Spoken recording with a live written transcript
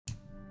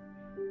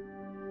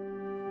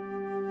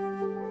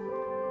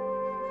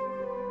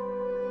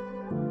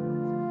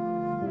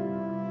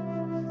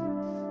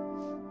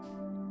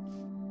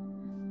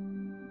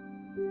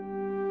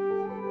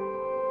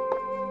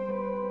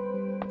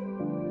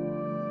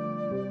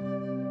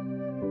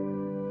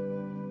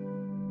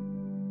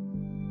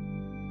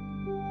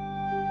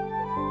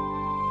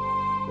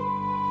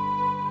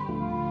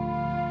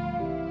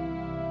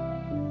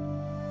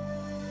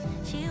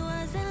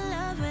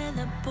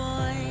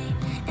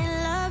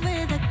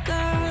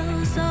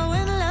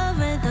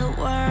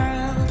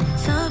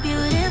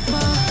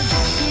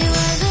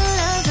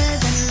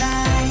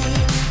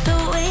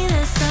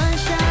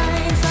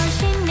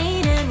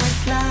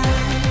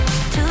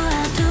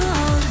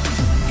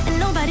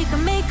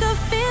could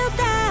feel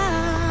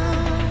down.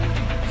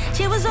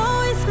 She was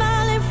always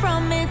smiling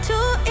from ear to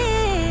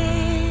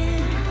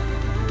ear,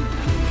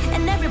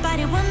 and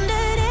everybody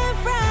wondered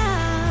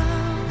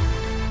around,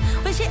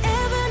 will she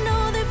ever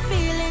know the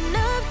feeling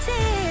of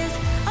tears?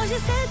 All she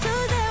said to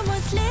them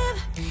was, live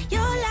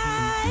your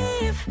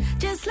life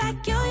just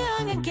like you're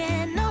young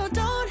again. No,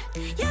 don't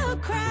you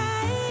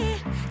cry,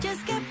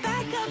 just get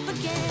back up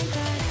again.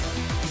 'Cause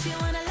if you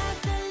wanna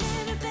laugh, then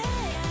live it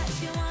better.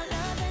 If you want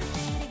love, then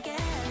stay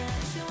together.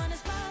 If you wanna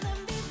smile, then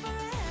be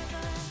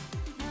forever.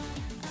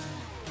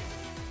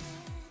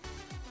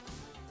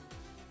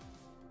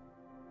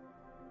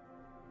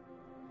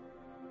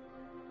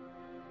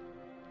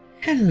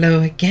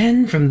 Hello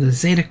again from the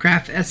Zeta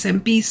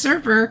SMB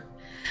server.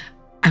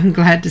 I'm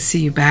glad to see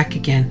you back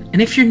again.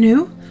 And if you're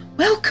new,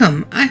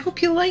 welcome. I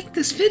hope you like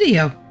this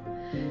video.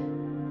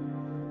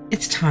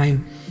 It's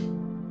time.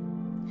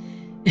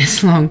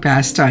 It's long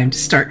past time to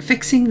start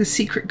fixing the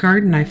secret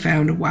garden I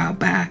found a while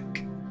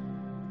back.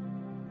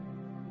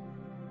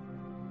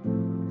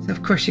 So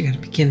of course you got to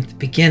begin at the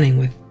beginning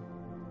with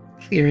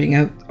clearing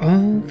out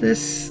all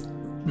this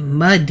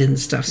mud and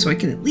stuff so I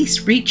can at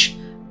least reach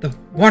the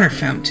water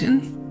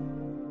fountain.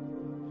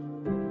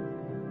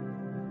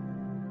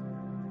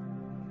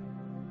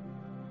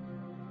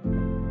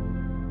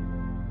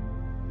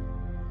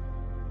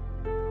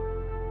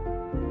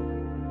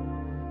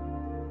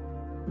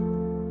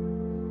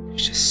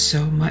 There's just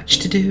so much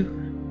to do.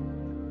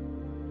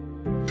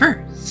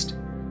 First,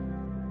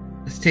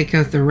 let's take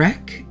out the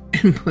wreck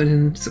and put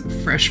in some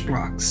fresh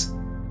blocks.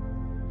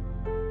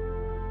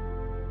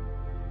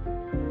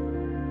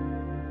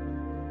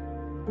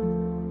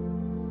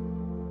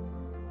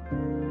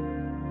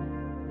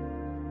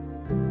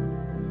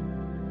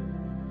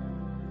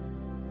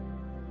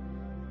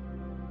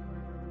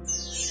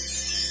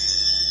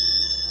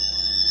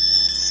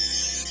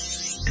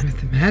 And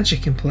with the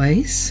magic in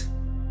place,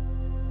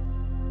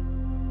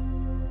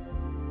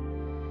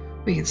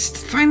 we can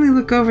finally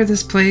look over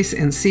this place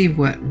and see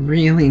what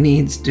really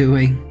needs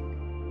doing.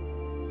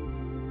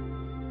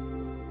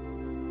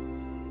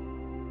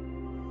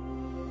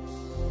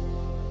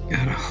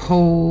 Got a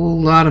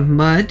whole lot of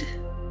mud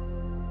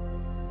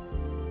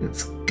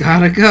that's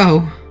gotta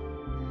go.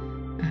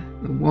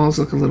 The walls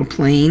look a little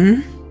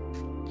plain.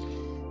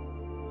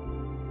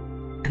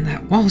 And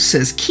that wall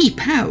says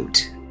keep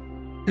out.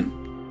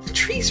 The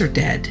trees are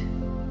dead.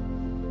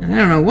 And I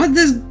don't know what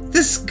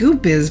this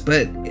goop is,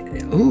 but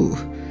ooh.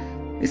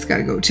 It's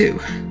gotta go too.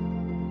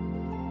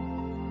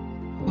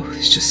 Oh,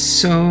 there's just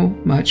so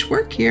much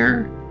work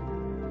here.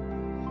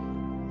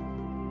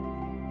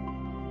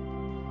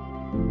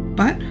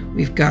 But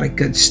we've got a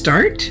good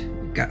start.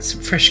 We've got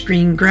some fresh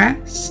green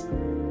grass.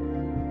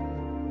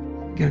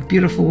 We've got a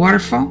beautiful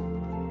waterfall.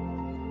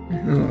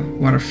 A little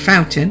water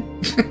fountain.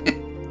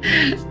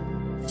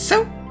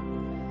 So,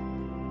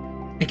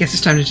 I guess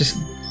it's time to just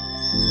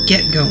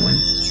get going.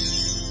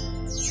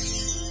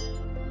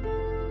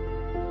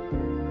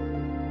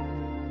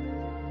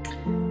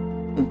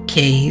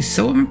 Okay,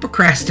 so I'm a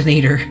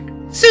procrastinator.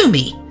 Sue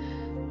me.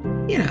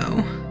 You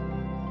know.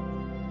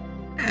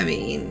 I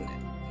mean,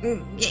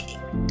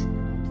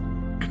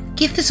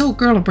 give this old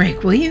girl a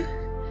break, will you?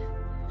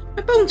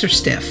 My bones are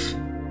stiff.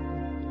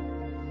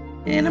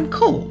 And I'm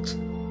cold.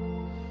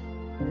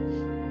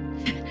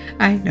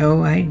 I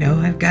know,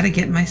 I've got to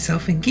get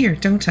myself in gear,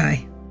 don't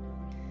I?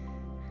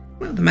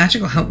 Well, the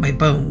magic will help my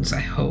bones, I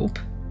hope.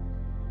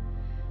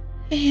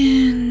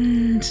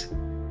 And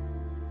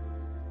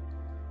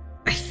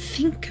I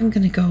think I'm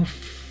gonna go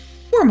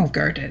formal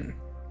garden.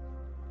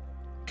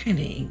 Kind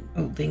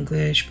of old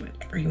English,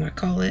 whatever you want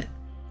to call it.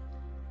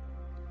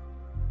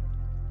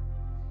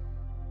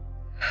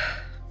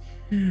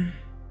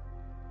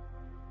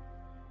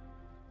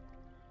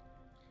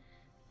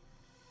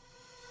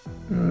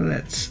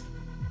 Let's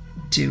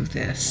do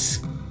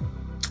this.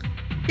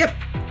 Yep,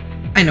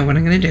 I know what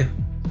I'm gonna do.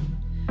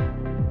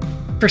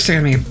 First,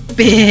 I'm gonna make a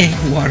big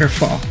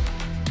waterfall.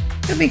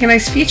 That'll make a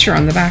nice feature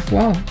on the back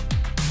wall.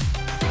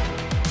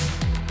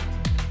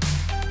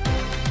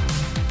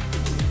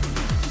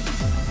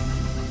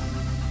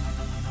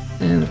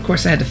 And of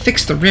course I had to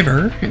fix the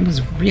river. It was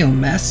a real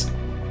mess.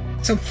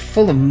 So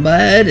full of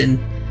mud and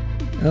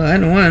I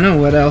don't want to know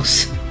what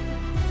else.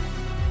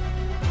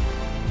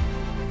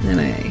 Then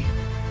I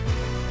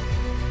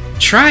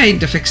tried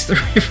to fix the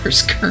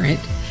river's current.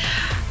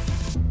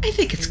 I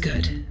think it's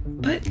good,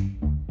 but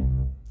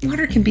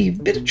water can be a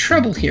bit of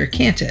trouble here,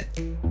 can't it?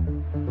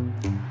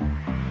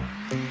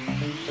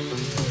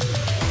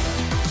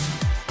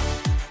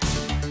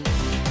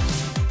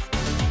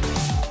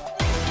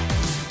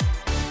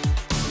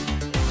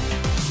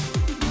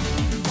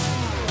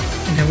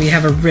 Now we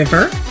have a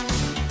river.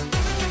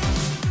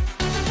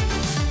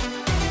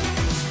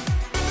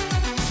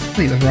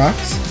 Leave the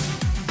rocks.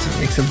 So it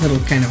makes a little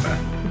kind of a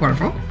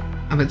waterfall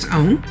of its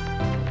own.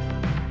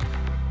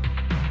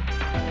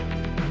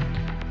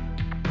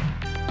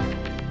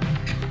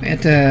 We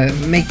had to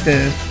make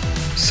the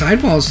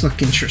sidewalls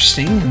look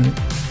interesting and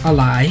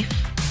alive.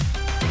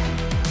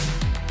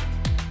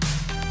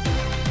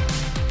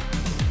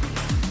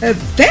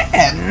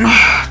 Then,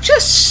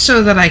 just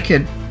so that I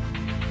could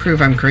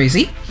prove I'm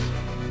crazy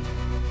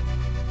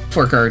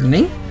for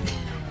gardening,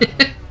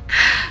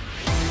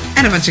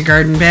 and a bunch of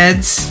garden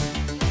beds,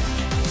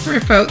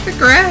 rip out the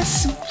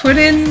grass, put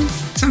in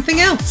something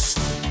else.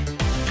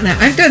 Now,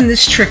 I've done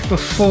this trick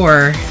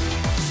before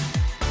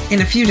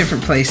in a few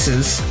different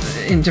places,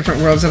 in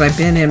different worlds that I've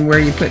been in, where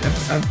you put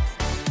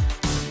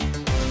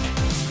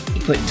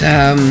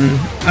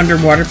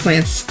underwater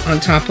plants on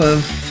top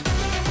of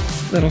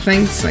little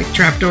things like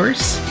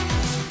trapdoors.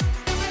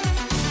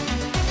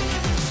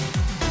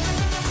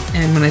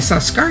 And when I saw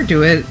Scar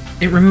do it,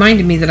 it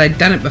reminded me that I'd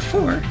done it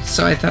before,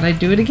 so I thought I'd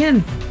do it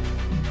again.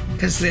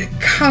 Because the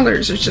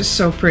colors are just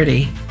so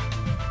pretty.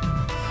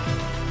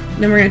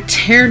 Then we're going to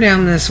tear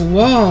down this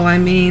wall. I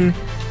mean,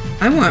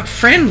 I want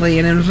friendly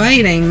and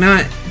inviting,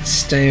 not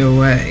stay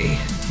away.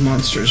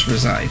 Monsters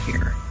reside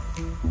here.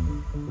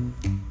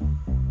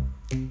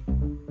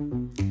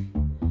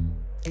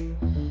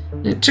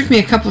 It took me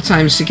a couple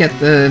times to get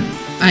the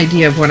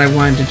idea of what I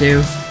wanted to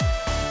do.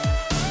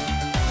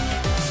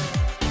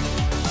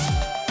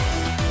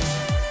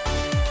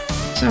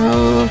 So,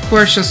 of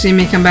course, you'll see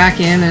me come back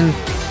in and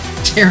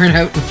tear it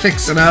out and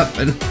fix it up,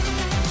 and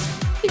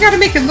you gotta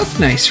make it look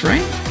nice,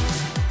 right?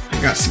 I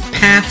got some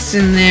paths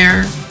in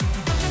there.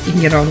 You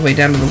can get all the way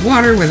down to the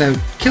water without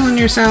killing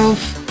yourself,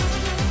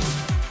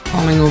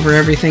 falling over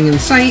everything in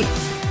sight.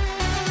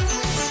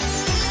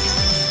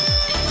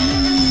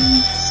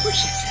 And where's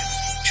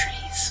some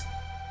trees?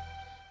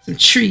 Some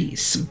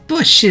trees, some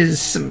bushes,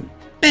 some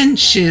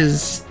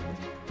benches.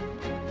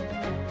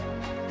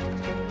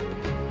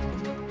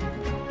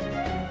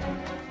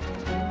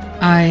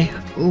 I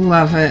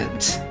love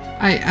it.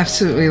 I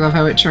absolutely love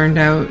how it turned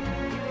out.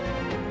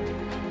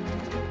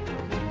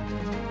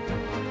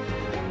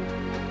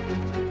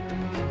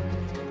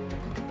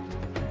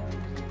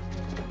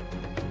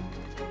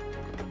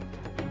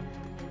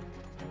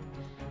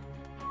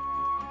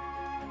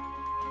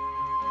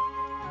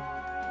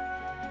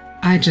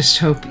 I just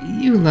hope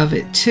you love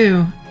it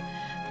too.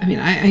 I mean,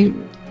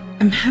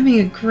 I'm having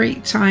a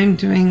great time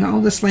doing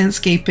all this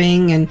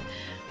landscaping and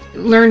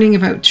learning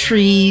about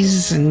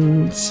trees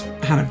and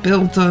how to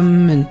build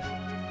them and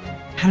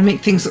how to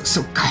make things look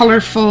so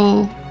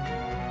colorful.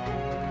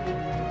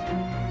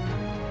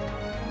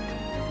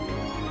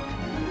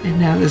 And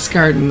now this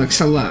garden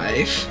looks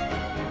alive.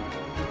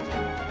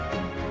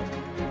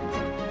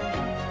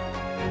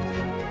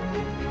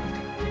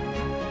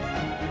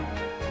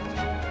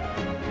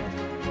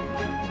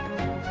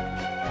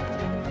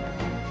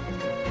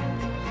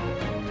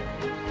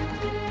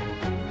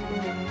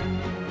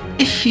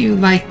 If you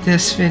like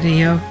this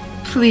video,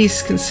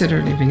 please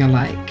consider leaving a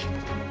like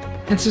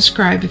and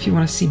subscribe if you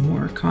want to see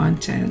more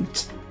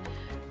content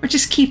or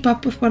just keep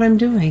up with what I'm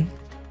doing.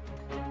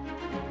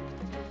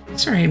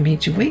 Sorry I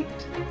made you wait,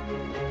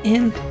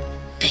 and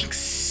thanks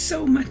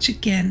so much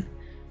again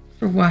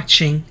for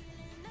watching,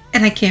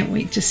 and I can't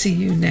wait to see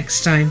you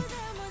next time.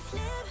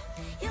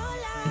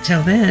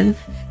 Until then,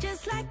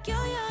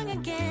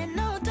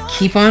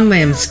 keep on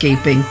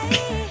landscaping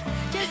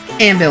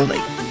and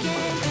building.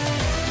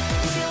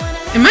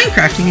 And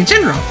Minecrafting in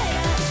general.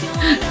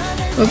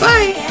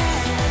 Bye-bye.